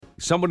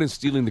Someone is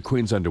stealing the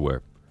Queen's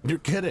underwear. You're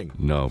kidding.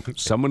 No.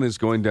 Someone is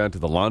going down to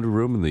the laundry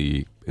room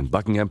in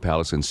Buckingham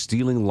Palace and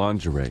stealing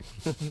lingerie.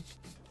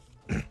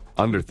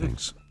 Under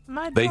things.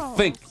 They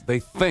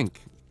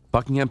think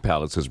Buckingham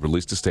Palace has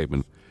released a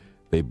statement.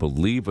 They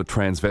believe a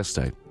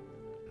transvestite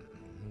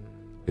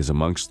is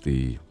amongst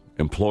the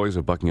employees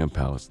of Buckingham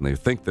Palace, and they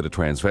think that a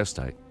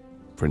transvestite,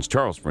 Prince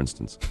Charles, for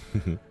instance,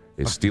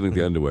 is stealing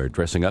the underwear,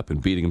 dressing up,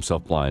 and beating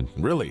himself blind.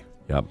 Really?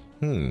 Yep.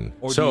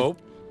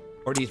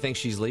 Or do you think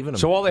she's leaving him?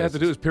 So all they have to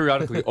do is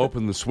periodically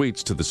open the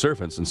suites to the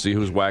servants and see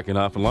who's whacking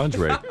off in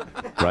lingerie,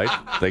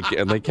 right? They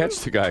catch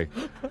the guy.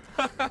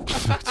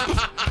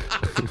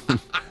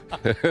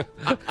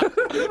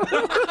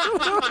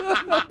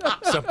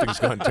 Something's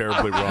gone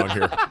terribly wrong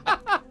here.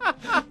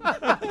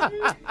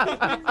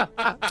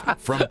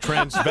 From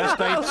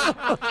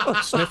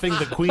transvestites sniffing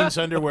the Queen's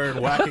underwear and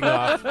whacking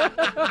off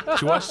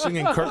to us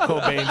singing Kurt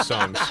Cobain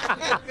songs.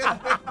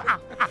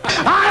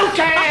 I don't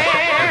care.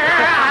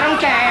 I don't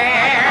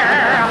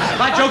care.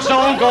 My jokes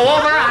don't go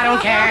over. I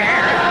don't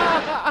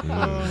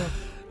care.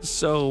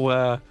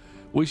 So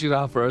we should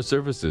offer our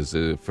services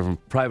from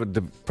private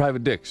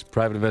dicks,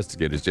 private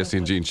investigators. Jesse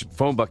and Jean should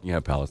phone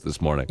Buckingham Palace this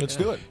morning. Let's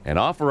do it. And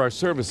offer our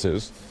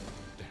services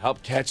to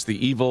help catch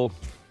the evil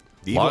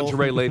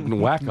lingerie-laden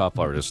whack-off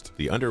artist.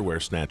 The underwear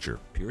snatcher.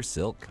 Pure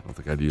silk. I don't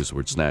think I'd use the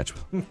word snatch.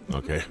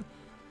 Okay.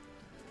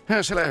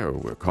 Yes,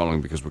 hello. We're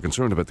calling because we're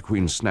concerned about the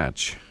Queen's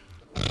snatch.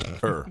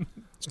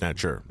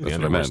 Snatcher. The That's what I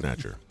underwear meant.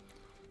 snatcher.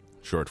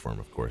 Short form,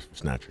 of course,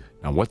 snatcher.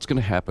 Now, what's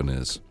going to happen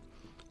is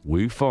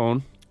we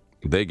phone,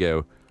 they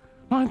go,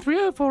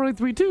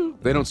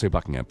 930-4832. They don't say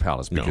Buckingham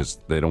Palace because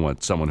they don't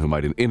want someone who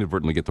might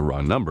inadvertently get the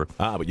wrong number.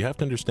 But you have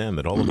to understand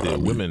that all of the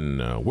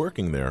women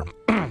working there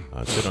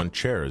sit on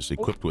chairs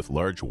equipped with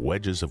large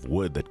wedges of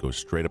wood that go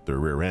straight up their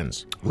rear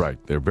ends. Right.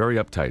 They're very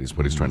uptight is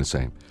what he's trying to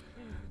say.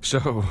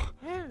 So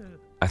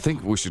I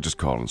think we should just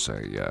call and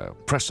say,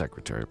 press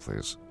secretary,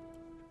 please.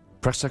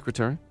 Press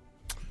secretary?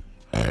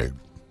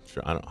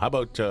 Sure. How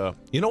about,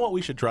 you know what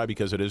we should try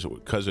because it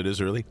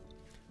is early?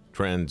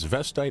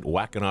 Transvestite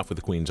whacking off with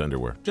the Queen's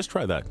underwear. Just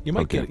try that. We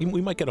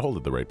might get a hold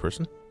of the right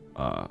person.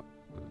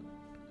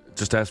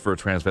 Just ask for a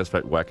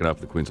transvestite whacking off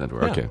the Queen's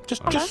underwear. Yeah, Okay.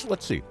 Just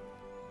let's see.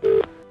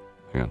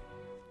 Hang on.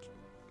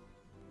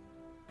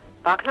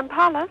 Buckingham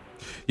Palace?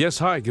 Yes,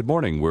 hi, good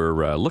morning.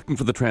 We're looking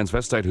for the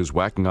transvestite who's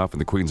whacking off in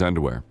the Queen's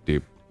underwear.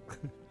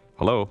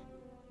 Hello?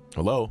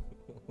 Hello?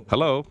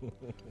 Hello?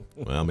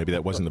 Well, maybe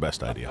that wasn't the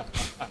best idea.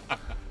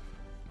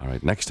 All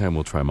right, next time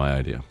we'll try my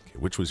idea. Okay,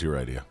 which was your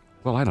idea?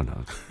 Well, I don't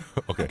know.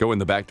 Okay. Go in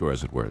the back door,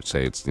 as it were.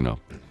 Say it's,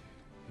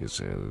 is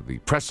the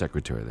press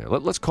secretary there.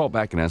 Let's call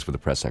back and ask for the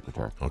press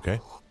secretary. Okay.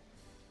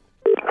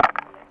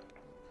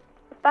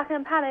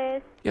 Buckingham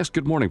Palace. Yes,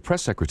 good morning.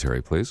 Press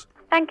secretary, please.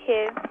 Thank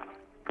you.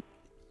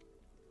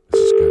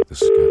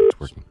 This is good. It's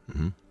working.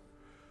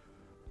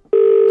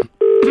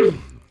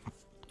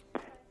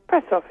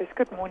 Press office,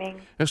 good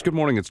morning. Yes, good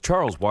morning. It's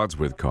Charles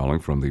Wadsworth calling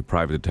from the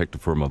private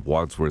detective firm of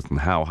Wadsworth &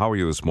 Howe. How are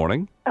you this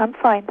morning? I'm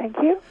fine, thank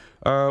you.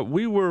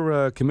 We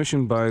were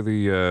commissioned by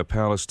the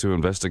palace to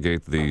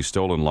investigate the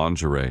stolen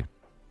lingerie.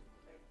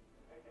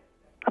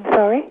 I'm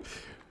sorry?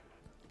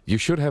 You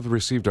should have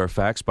received our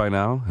fax by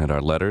now and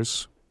our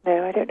letters.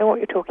 No, I don't know what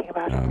you're talking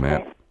about.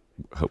 Ma'am.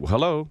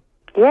 Hello?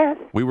 Yes?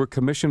 We were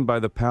commissioned by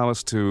the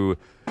palace to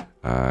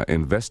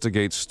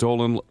investigate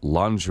stolen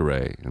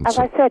lingerie. And As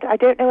I said, I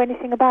don't know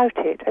anything about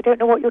it. I don't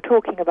know what you're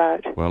talking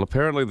about. well,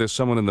 apparently there's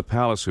someone in the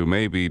palace who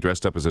may be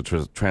dressed up as a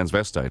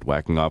transvestite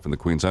whacking off in the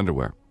Queen's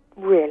underwear.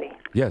 Really?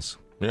 Yes.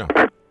 Yeah.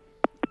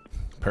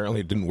 Apparently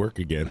it didn't work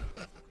again.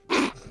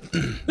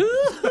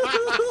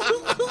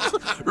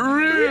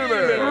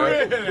 Really?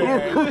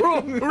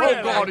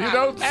 Oh, God, you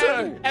don't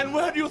say. And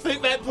where do you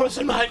think that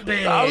person might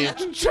be?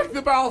 Check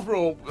the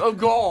bathroom. Oh,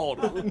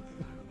 God.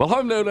 Well,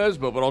 I'm no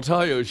lesbian, but I'll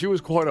tell you, she was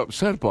quite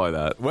upset by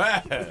that.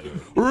 Well,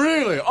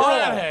 Really?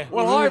 Oh,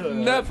 well, I've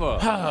never.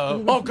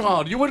 Oh,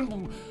 God, you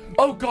wouldn't.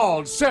 Oh,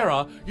 God,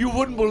 Sarah, you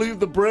wouldn't believe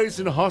the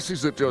brazen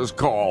hussies that just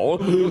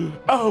called.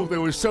 Oh, they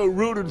were so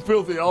rude and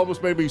filthy, it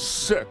almost made me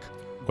sick.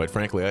 quite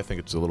frankly, I think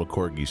it's a little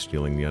corgi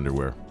stealing the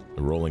underwear.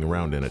 They're rolling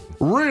around in it.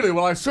 Really?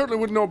 Well, I certainly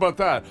wouldn't know about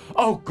that.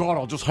 Oh, God,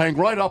 I'll just hang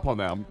right up on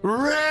them.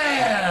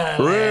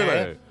 Really?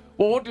 Really?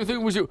 Well, what do you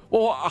think was you?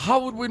 Well, how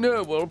would we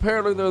know? Well,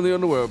 apparently they're in the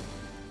underwear.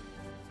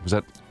 Was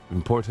that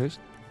in poor taste?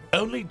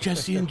 Only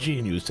Jesse and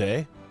Jean, you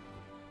say?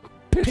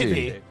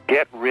 Pity.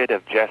 Get rid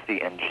of Jesse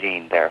and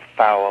Jean. They're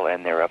foul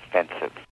and they're offensive.